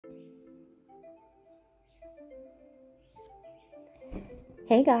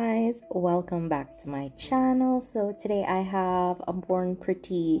Hey guys, welcome back to my channel. So today I have a Born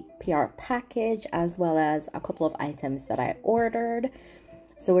Pretty PR package as well as a couple of items that I ordered.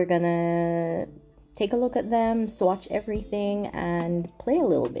 So we're gonna take a look at them, swatch everything, and play a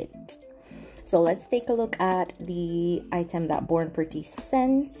little bit. So let's take a look at the item that Born Pretty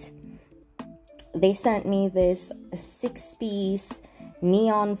sent. They sent me this 6-piece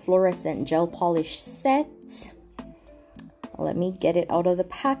neon fluorescent gel polish set. Let me get it out of the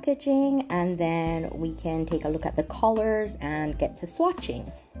packaging and then we can take a look at the colors and get to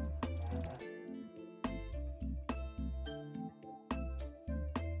swatching.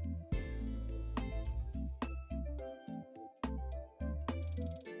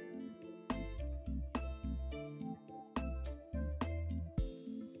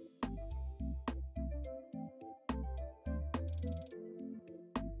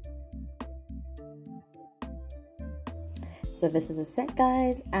 So this is a set,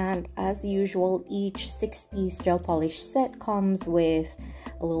 guys, and as usual, each 6-piece gel polish set comes with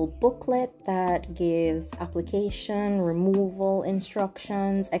a little booklet that gives application, removal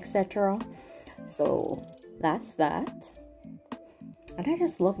instructions, etc. So that's that. And I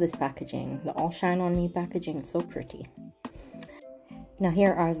just love this packaging. The all shine on me packaging is so pretty. Now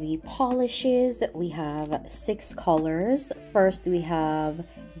here are the polishes. We have 6 colors. First we have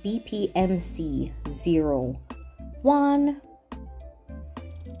BPMC 01.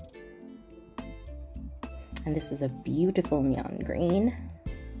 And this is a beautiful neon green.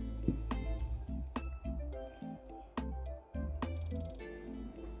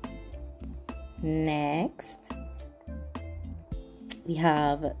 Next, we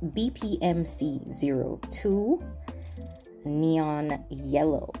have BPMC 02, neon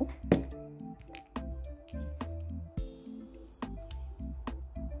yellow.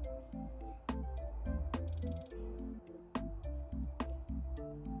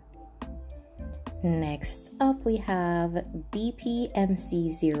 Next up, we have BPMC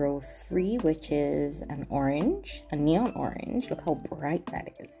 03, which is an orange, a neon orange. Look how bright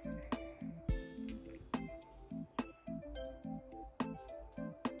that is.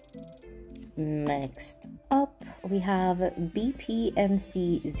 Next up, we have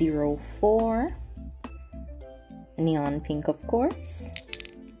BPMC 04, neon pink, of course.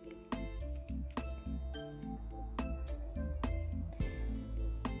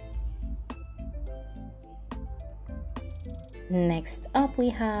 Next up, we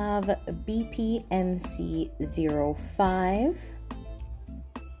have BPMC 05,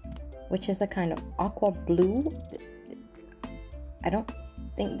 which is a kind of aqua blue. I don't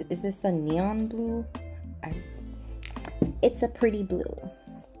think, is this a neon blue? It's a pretty blue.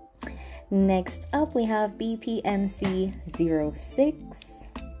 Next up, we have BPMC 06.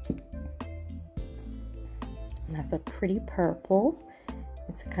 And that's a pretty purple.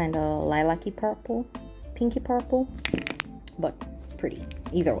 It's a kind of lilac-y purple, pinky purple, but pretty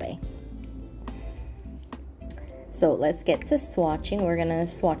either way. So let's get to swatching. We're gonna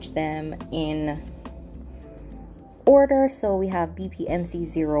swatch them in order. So we have BPMC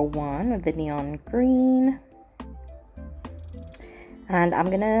 01 with the neon green, and I'm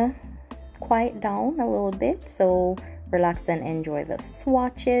gonna quiet down a little bit, so relax and enjoy the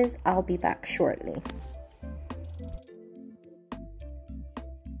swatches. I'll be back shortly.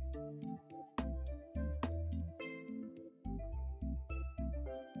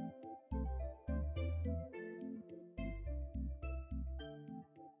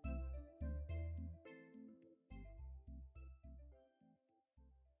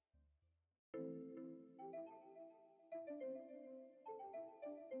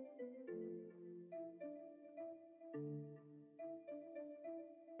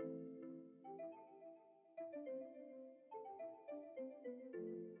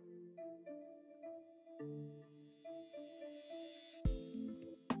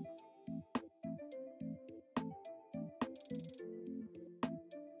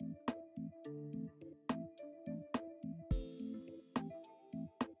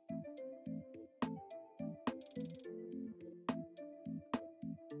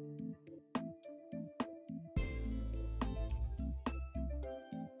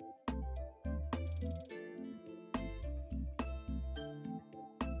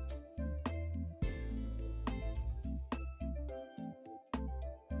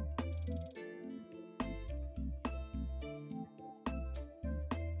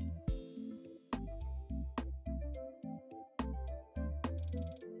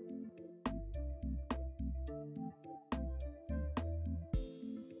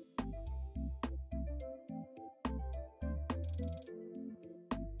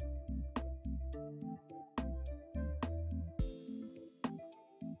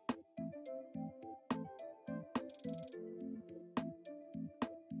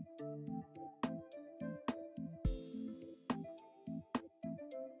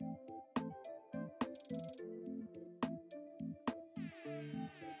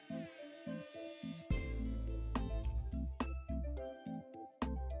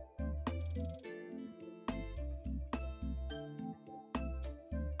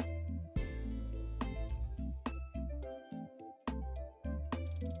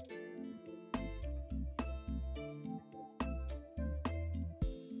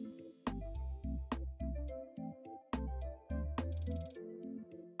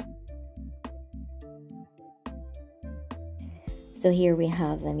 So here we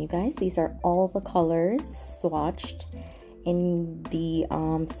have them, you guys. These are all the colors swatched in the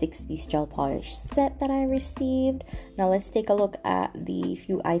 6-piece gel polish set that I received. Now let's take a look at the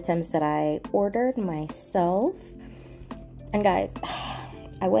few items that I ordered myself. And guys,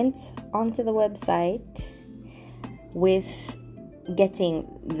 I went onto the website with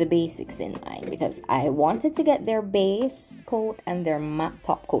getting the basics in mind because I wanted to get their base coat and their matte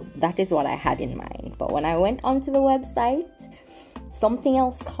top coat. That is what I had in mind. But when I went onto the website, something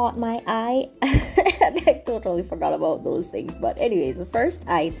else caught my eye and I totally forgot about those things. But anyways, the first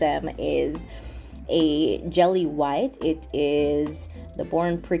item is a jelly white. It is the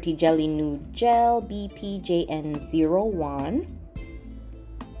Born Pretty Jelly Nude Gel BPJN01.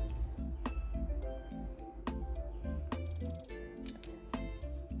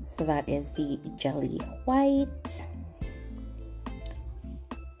 So that is the jelly white.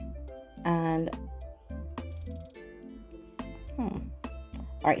 And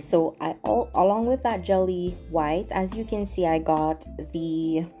alright, so along with that jelly white, as you can see, I got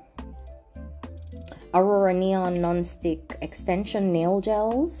the Aurora Neon Non-Stick Extension Nail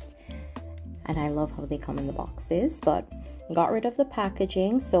Gels. And I love how they come in the boxes, but got rid of the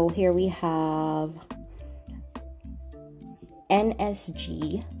packaging. So here we have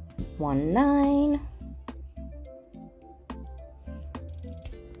NSG 19.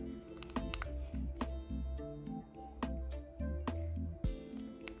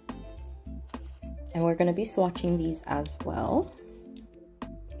 And we're going to be swatching these as well.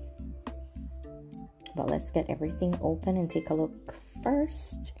 But let's get everything open and take a look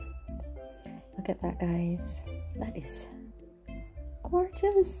first. Look at that, guys. That is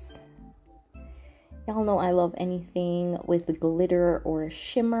gorgeous. Y'all know I love anything with glitter or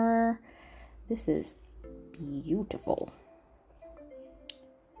shimmer. This is beautiful.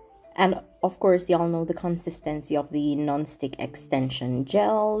 And of course, y'all know the consistency of the non-stick extension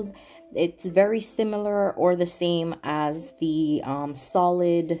gels. It's very similar or the same as the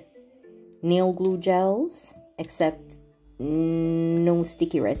solid nail glue gels, except no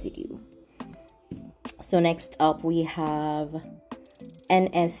sticky residue. So next up we have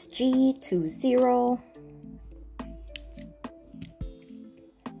NSG 20.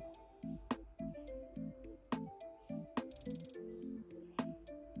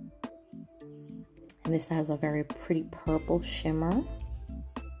 And this has a very pretty purple shimmer.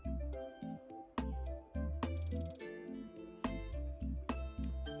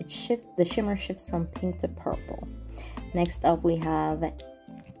 The shimmer shifts from pink to purple. Next up we have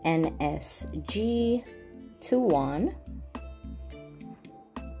NSG 21.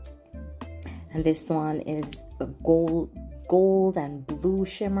 And this one is a gold and blue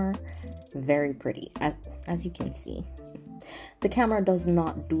shimmer. Very pretty, as you can see. The camera does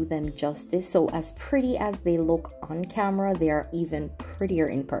not do them justice. So as pretty as they look on camera, they are even prettier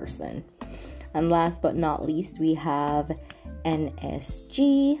in person. And last but not least, we have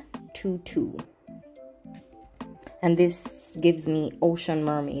NSG 22. And this gives me ocean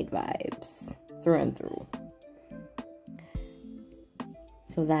mermaid vibes through and through.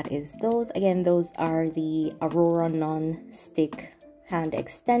 So that is those. Again, those are the Aurora non-stick hand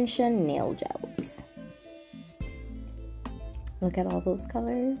extension nail gels. Look at all those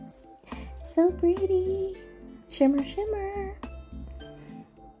colors. So pretty. Shimmer, shimmer.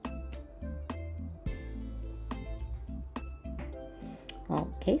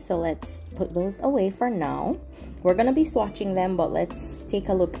 Okay, so let's put those away for now. We're going to be swatching them, but let's take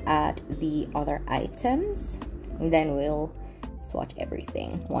a look at the other items. And then we'll swatch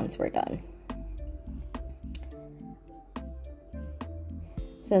everything once we're done.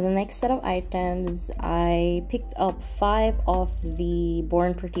 So the next set of items, I picked up 5 of the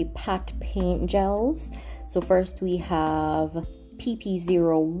Born Pretty Pat Paint Gels. So first we have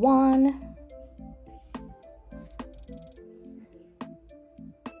PP01.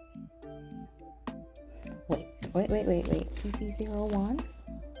 Wait. PP01.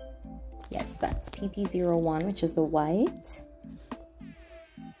 Yes, that's PP01, which is the white.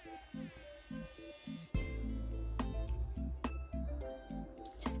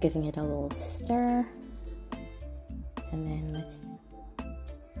 Just giving it a little stir. And then let's...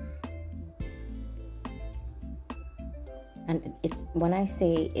 And it's, when I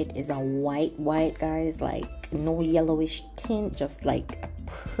say it is a white, guys, like no yellowish tint, just like a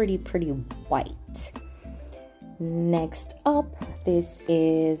pretty white. Next up, this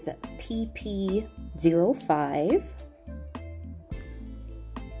is PP05.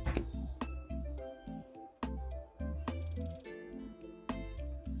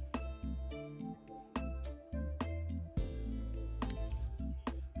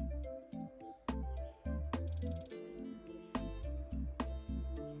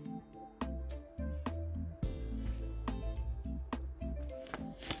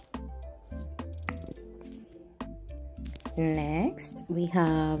 Next, we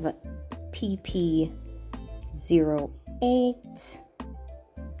have PP08,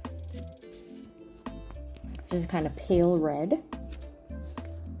 which is a kind of pale red.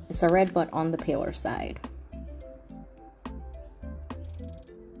 It's a red, but on the paler side.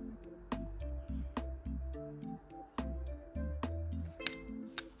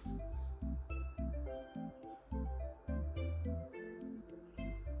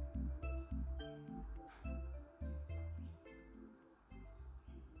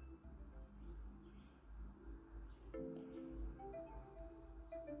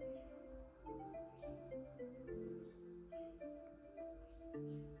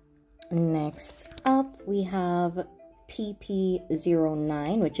 Next up, we have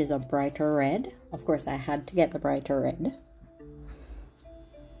PP09, which is a brighter red. Of course, I had to get the brighter red.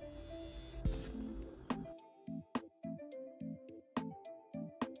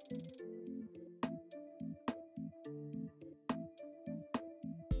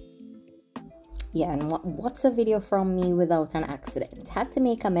 Yeah, and what's a video from me without an accident? Had to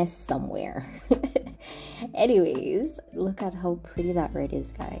make a mess somewhere. Anyways, look at how pretty that red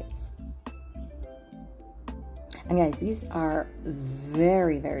is, guys. And guys, these are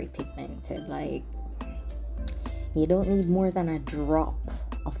very, very pigmented. Like, you don't need more than a drop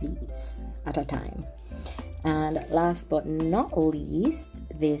of these at a time. And last but not least,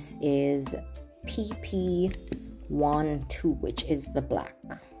 this is PP12, which is the black.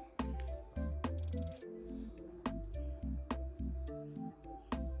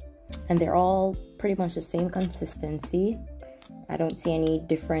 And they're all pretty much the same consistency. I don't see any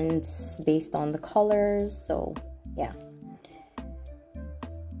difference based on the colors, so yeah.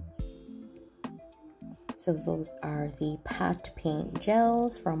 So those are the pat paint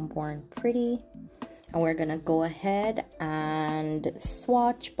gels from Born Pretty. And we're gonna go ahead and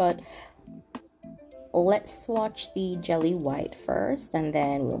swatch, but let's swatch the jelly white first, and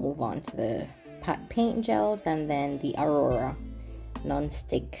then we'll move on to the pat paint gels and then the Aurora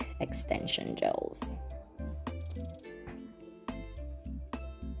non-stick extension gels.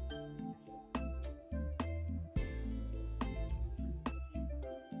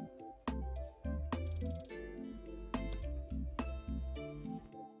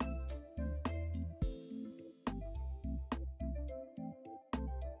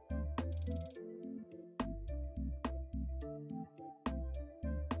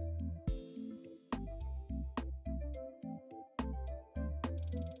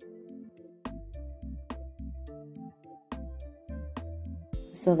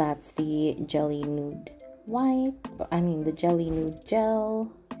 So that's the Jelly Nude White, the Jelly Nude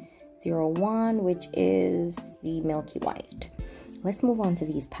Gel 01, which is the Milky White. Let's move on to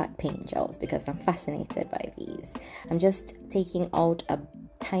these pat paint gels because I'm fascinated by these. I'm just taking out a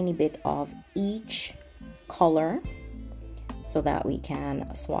tiny bit of each color so that we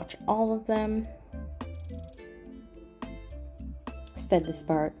can swatch all of them. Sped this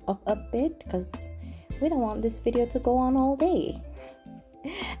part up a bit because we don't want this video to go on all day.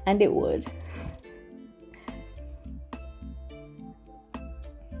 And it would.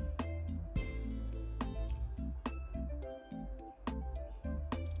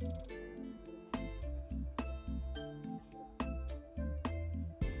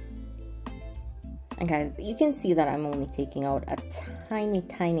 And guys, you can see that I'm only taking out a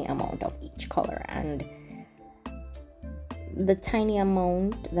tiny amount of each color, and the tiny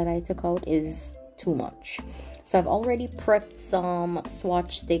amount that I took out is too much. So I've already prepped some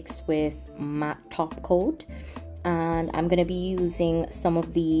swatch sticks with matte top coat, and I'm gonna be using some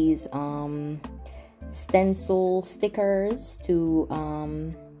of these stencil stickers to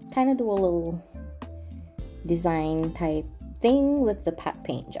kind of do a little design type thing with the pat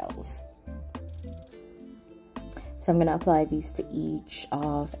paint gels. So I'm gonna apply these to each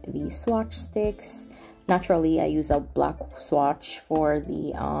of the swatch sticks. Naturally, I use a black swatch for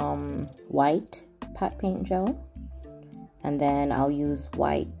the white pat paint gel, and then I'll use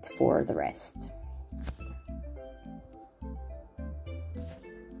white for the rest.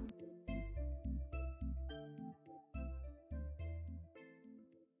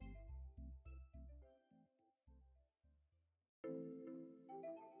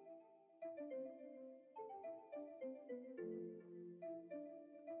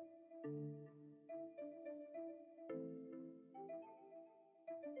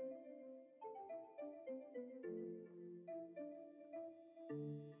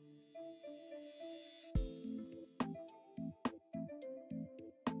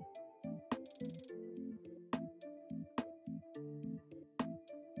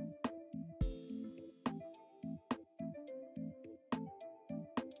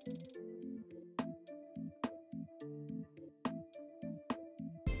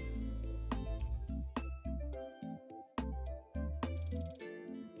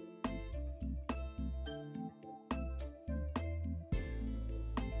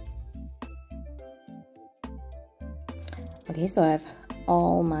 Okay, so I have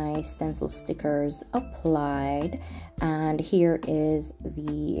all my stencil stickers applied, and here is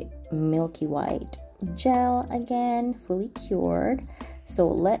the milky white gel again, fully cured. So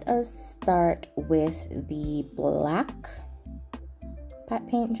let us start with the black pat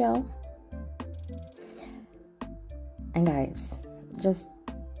paint gel. And guys, just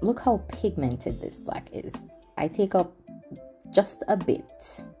look how pigmented this black is. I take up just a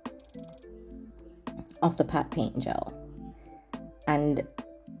bit of the pat paint gel, and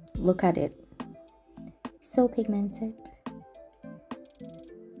look at it, so pigmented.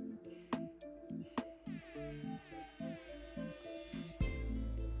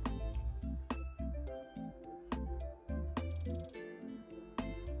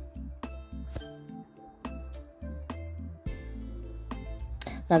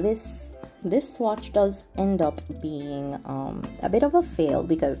 Now this swatch does end up being a bit of a fail,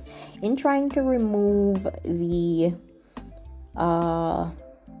 because in trying to remove the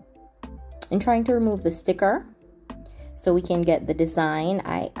sticker so we can get the design,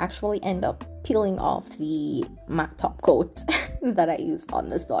 I actually end up peeling off the matte top coat that I used on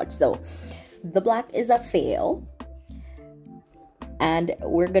the swatch. So the black is a fail, and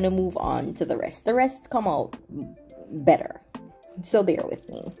we're gonna move on to the rest. The rest come out better, so bear with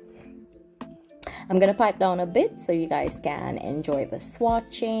me. I'm gonna pipe down a bit so you guys can enjoy the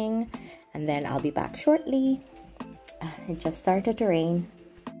swatching, and then I'll be back shortly. It just started to rain.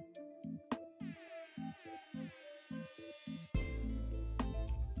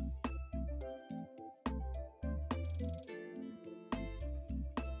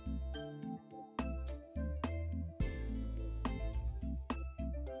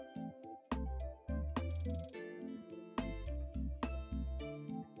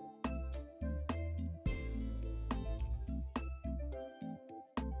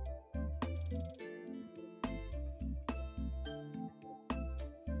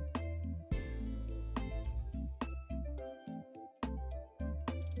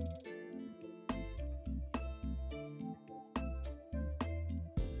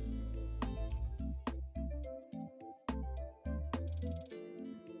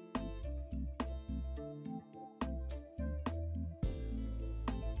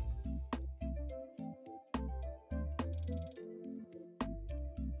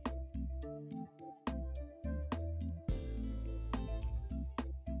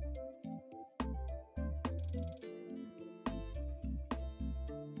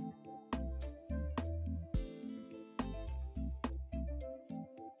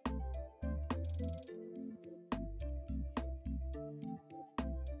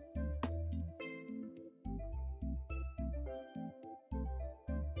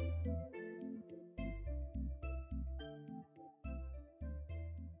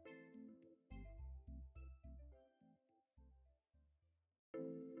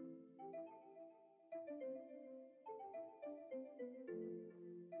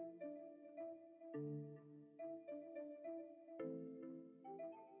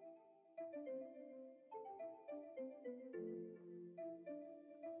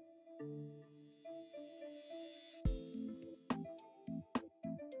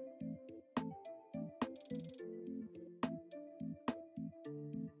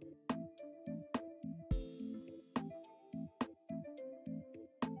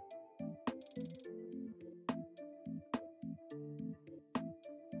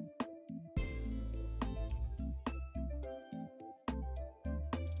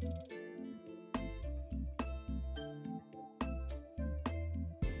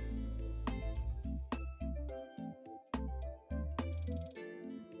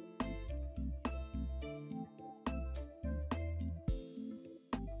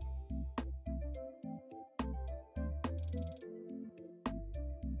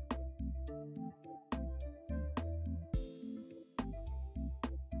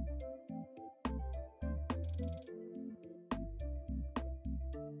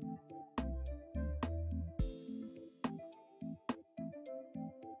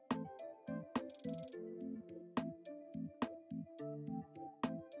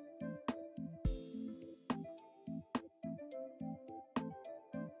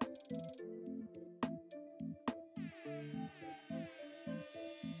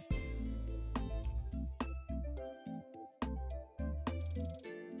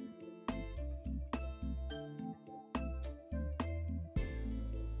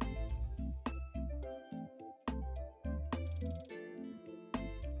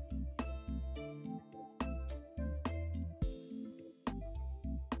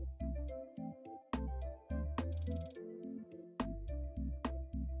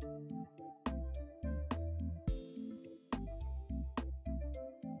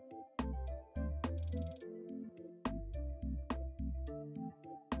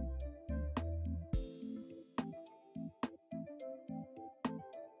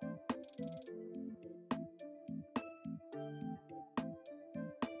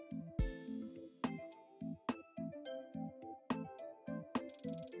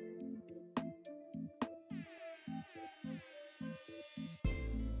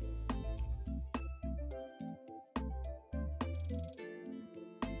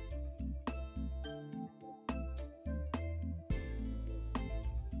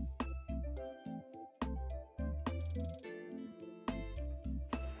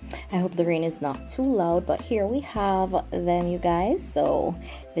 I hope the rain is not too loud, but here we have them, you guys. So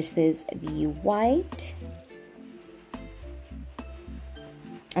this is the white,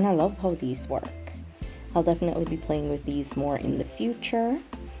 and I love how these work. I'll definitely be playing with these more in the future.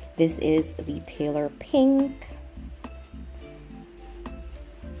 This is the paler pink,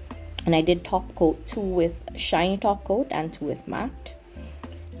 and I did top coat 2 with shiny top coat and 2 with matte.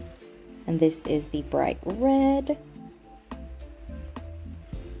 And this is the bright red,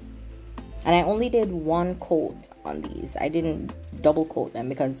 and I only did 1 coat on these. I didn't double coat them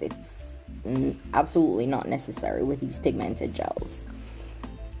because it's absolutely not necessary with these pigmented gels.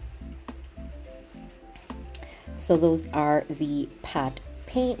 So those are the pat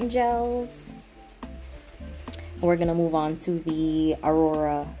paint gels. We're gonna move on to the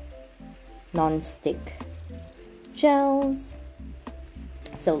Aurora non-stick gels.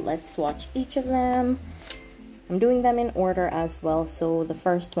 So let's swatch each of them. I'm doing them in order as well. So the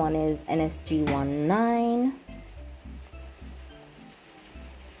first one is NSG19.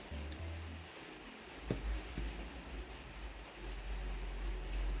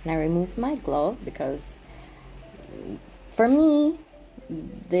 And I removed my glove because for me,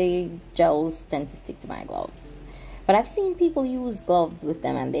 the gels tend to stick to my glove. But I've seen people use gloves with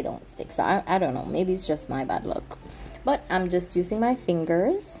them and they don't stick. So I don't know. Maybe it's just my bad luck. But I'm just using my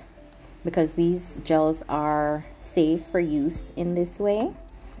fingers because these gels are safe for use in this way.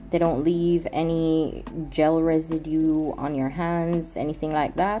 They don't leave any gel residue on your hands, anything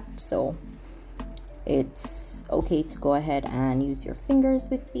like that. So it's okay to go ahead and use your fingers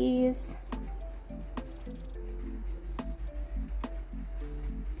with these.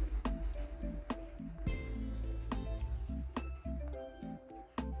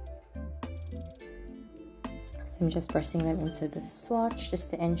 I'm just pressing them into the swatch just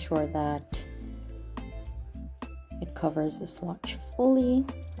to ensure that it covers the swatch fully.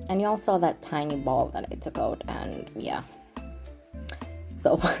 And you all saw that tiny ball that I took out, and yeah.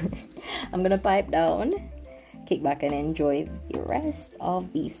 So I'm gonna pipe down, kick back, and enjoy the rest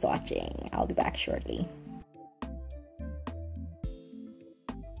of the swatching. I'll be back shortly.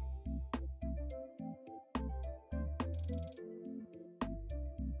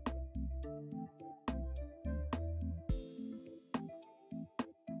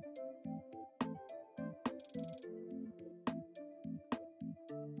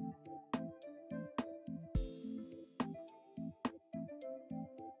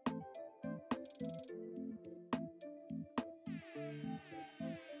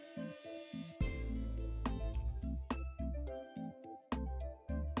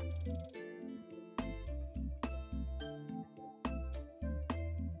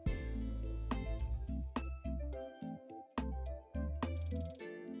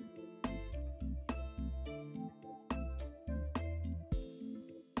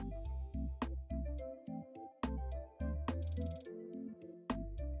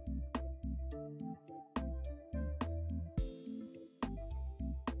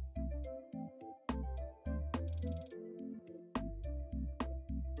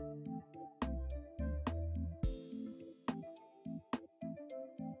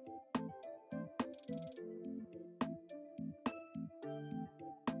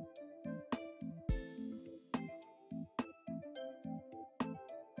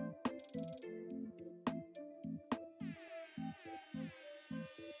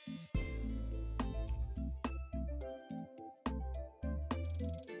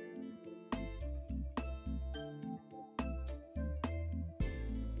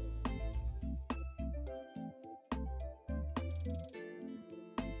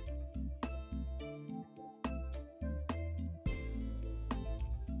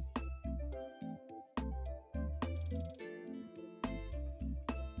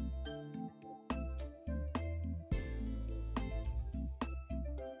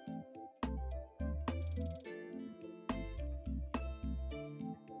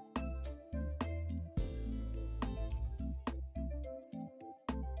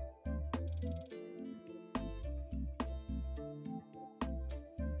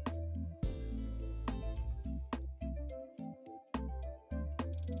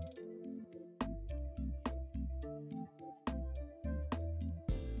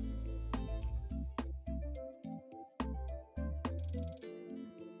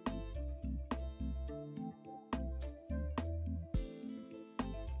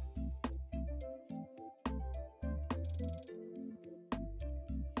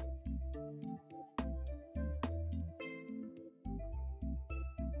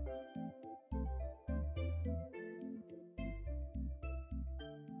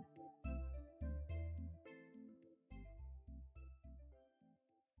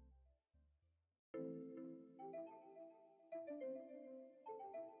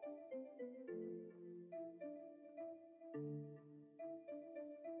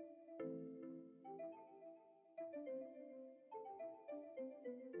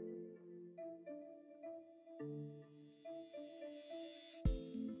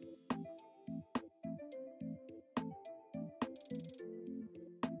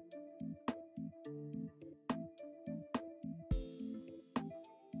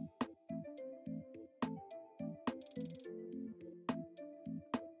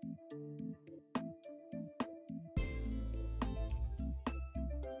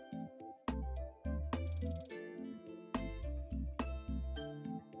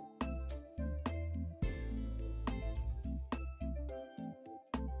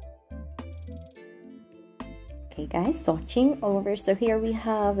 Hey guys, swatching over. So here we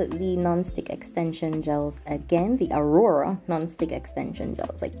have the non-stick extension gels again, the Aurora non-stick extension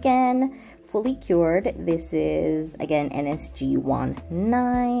gels again, fully cured. This is again NSG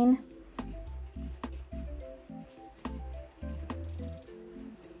 19.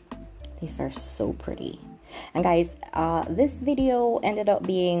 These are so pretty. And guys, this video ended up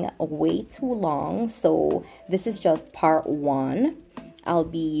being way too long, so this is just part 1. I'll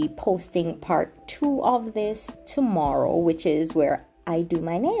be posting part 2 of this tomorrow, which is where I do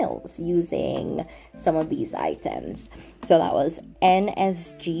my nails using some of these items. So that was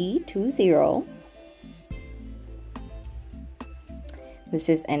NSG 20. This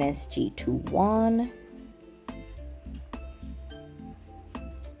is NSG 21.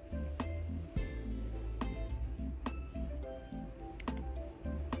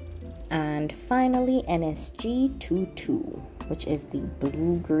 And finally NSG 22, which is the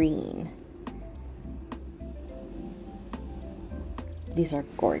blue green. These are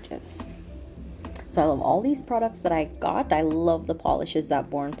gorgeous. So I love all these products that I got. I love the polishes that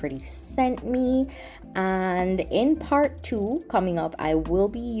Born Pretty sent me. And in part 2 coming up, I will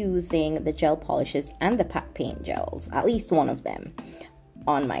be using the gel polishes and the pack paint gels, at least one of them,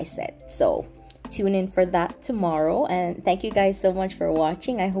 on my set. So tune in for that tomorrow, and thank you guys so much for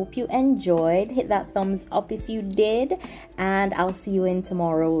watching. I hope you enjoyed. Hit that thumbs up if you did, and I'll see you in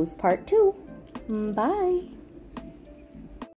tomorrow's part 2. Bye.